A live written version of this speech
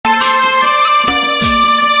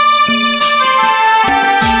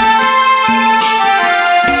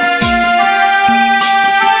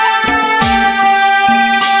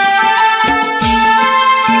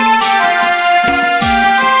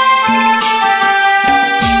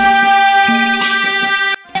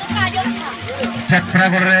जत्रा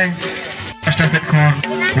रे pasta set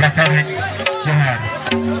खन लासार है जोहार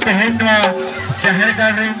तेहेन नवा जाहेर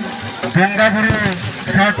गाड़ रे बंगा बुरु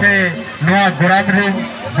साथे नवा गोराम रे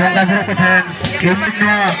बंगा बुरु को ठेन एमनि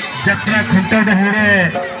नवा जत्रा खुंटाव दहुरे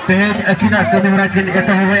तेहेन अकिना कमिहरा किन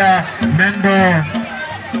एतहबया मेंदो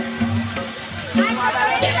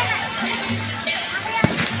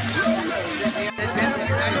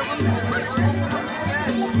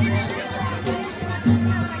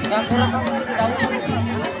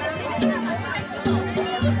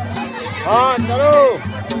हाँ चलो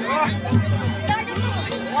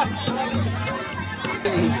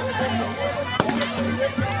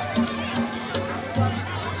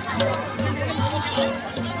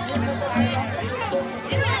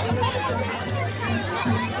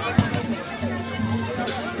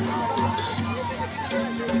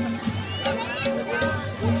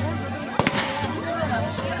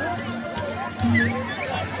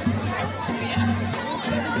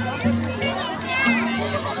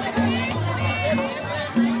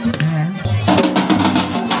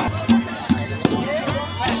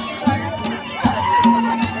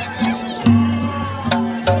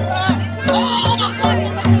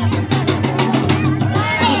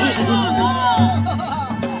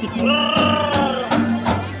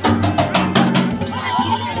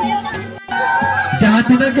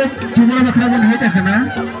के चुमड़ा बखरा बन हेट कना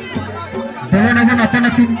दोनों नबन अपन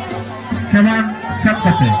अपन सामान सब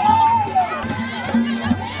कते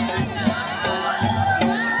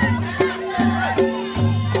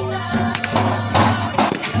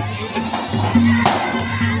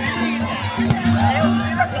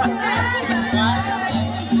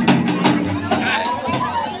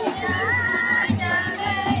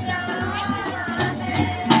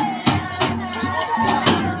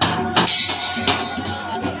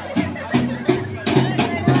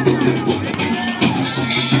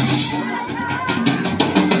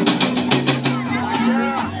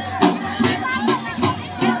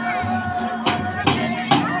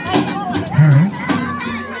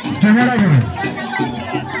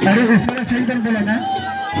अरे उसमें सेंटर बोला ना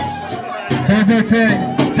तो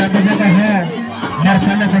चांदों का है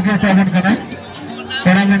मार्शाल फकीर टाउन का ना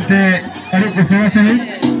थोड़ा मिनटे अरे उसमें से ही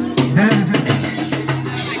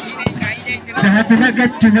जहाँ तुम्हें क्या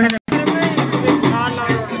चिमड़ा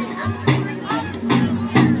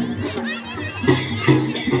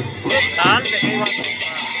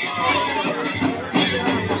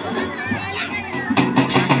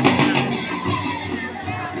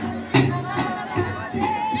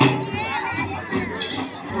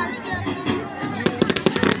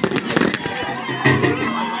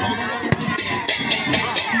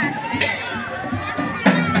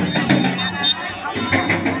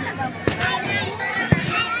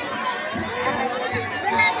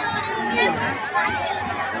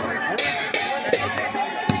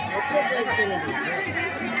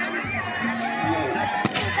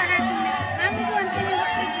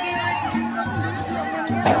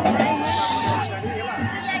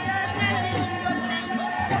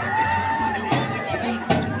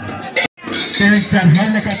हर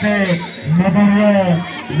लेकाते मदरियो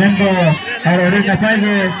नंदो और ओडी नपाय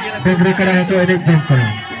गे डोगरी करा है तो एनेक जम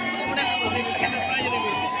करो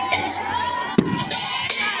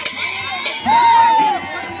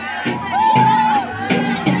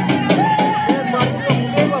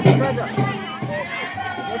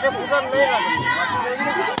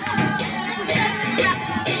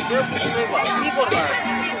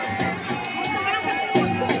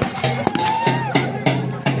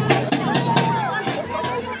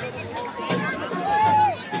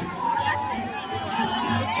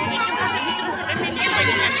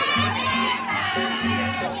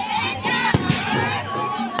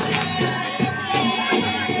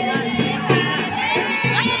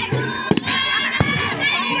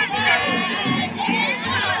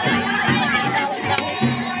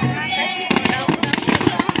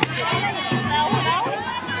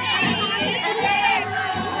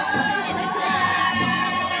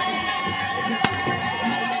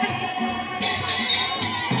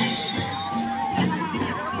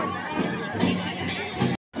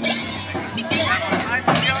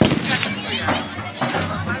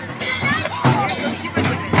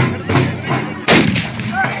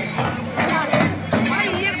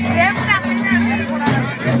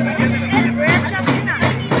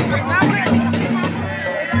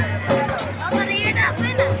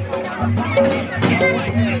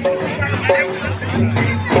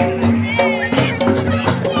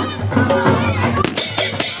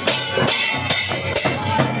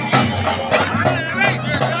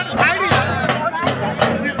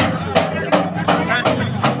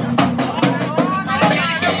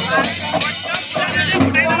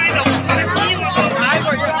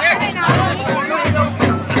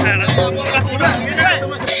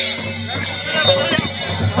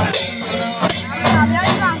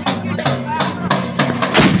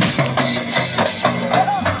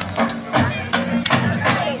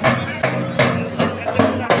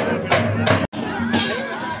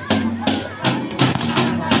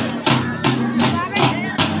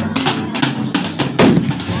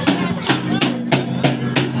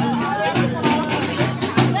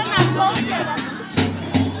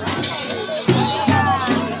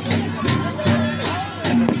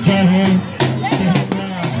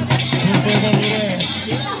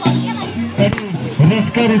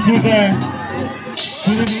रस्का रसिका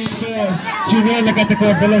चुगड़ा लगाते को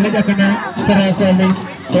बोलो हो जाते ना सराय को लिंग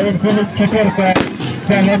और उनको छटर का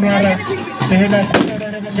चाहे मारा तेहला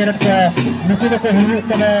मेरे का नुकुर को हिलू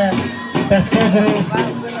कना दस्ता करो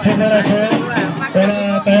छगड़ा को और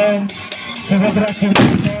तय सुभद्रा को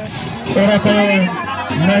और तय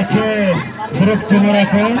नाचे ग्रुप चुगड़ा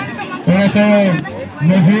को और तय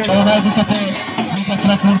मुझे और आज कते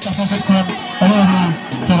कचरा को तपसे को और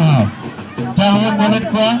चढ़ाओ चाहे बोलेट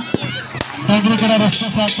को Negeri kena restu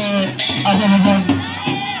satu aja hubung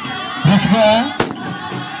restu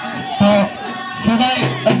to sedai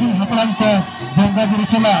lagi haparan ko bongga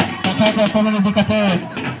bersama kata ko tolong dikate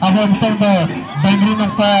abo betul do negeri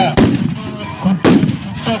nokta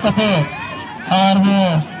kunto kate arwo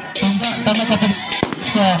tungga kata kate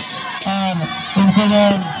ko unko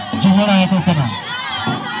jumara itu kena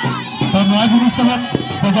to nuai jenis teman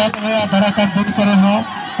bejat saya darakan bud kore ho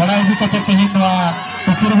pada itu kate kehinwa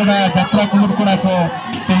UPARBEDA jatra kumur kura ko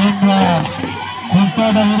tehindwa KHUNTAW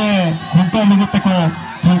dahire KHUNTAW ligit ko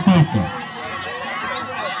KHUNTAW ko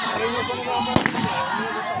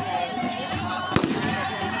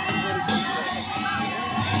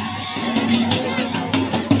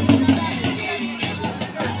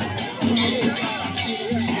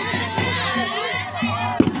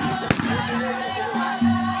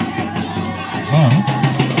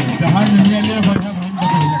jahan ini dia banyak belum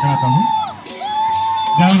betul ya kata kamu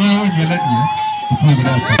Jalan वो जलत है उसमें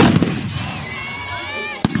बड़ा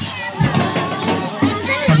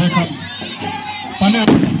सबे का पहले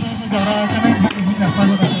जा रहा है ना बहुत ऐसा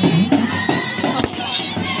जो करते हैं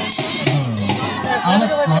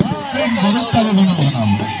आलस एक बरूद का लोग नहीं बनाओ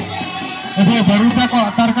ऐसे बरूदा को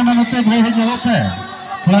आकार करना होते हैं बहुत जरूरत है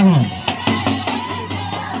थोड़ा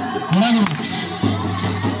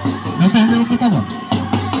जैसे है जो किताब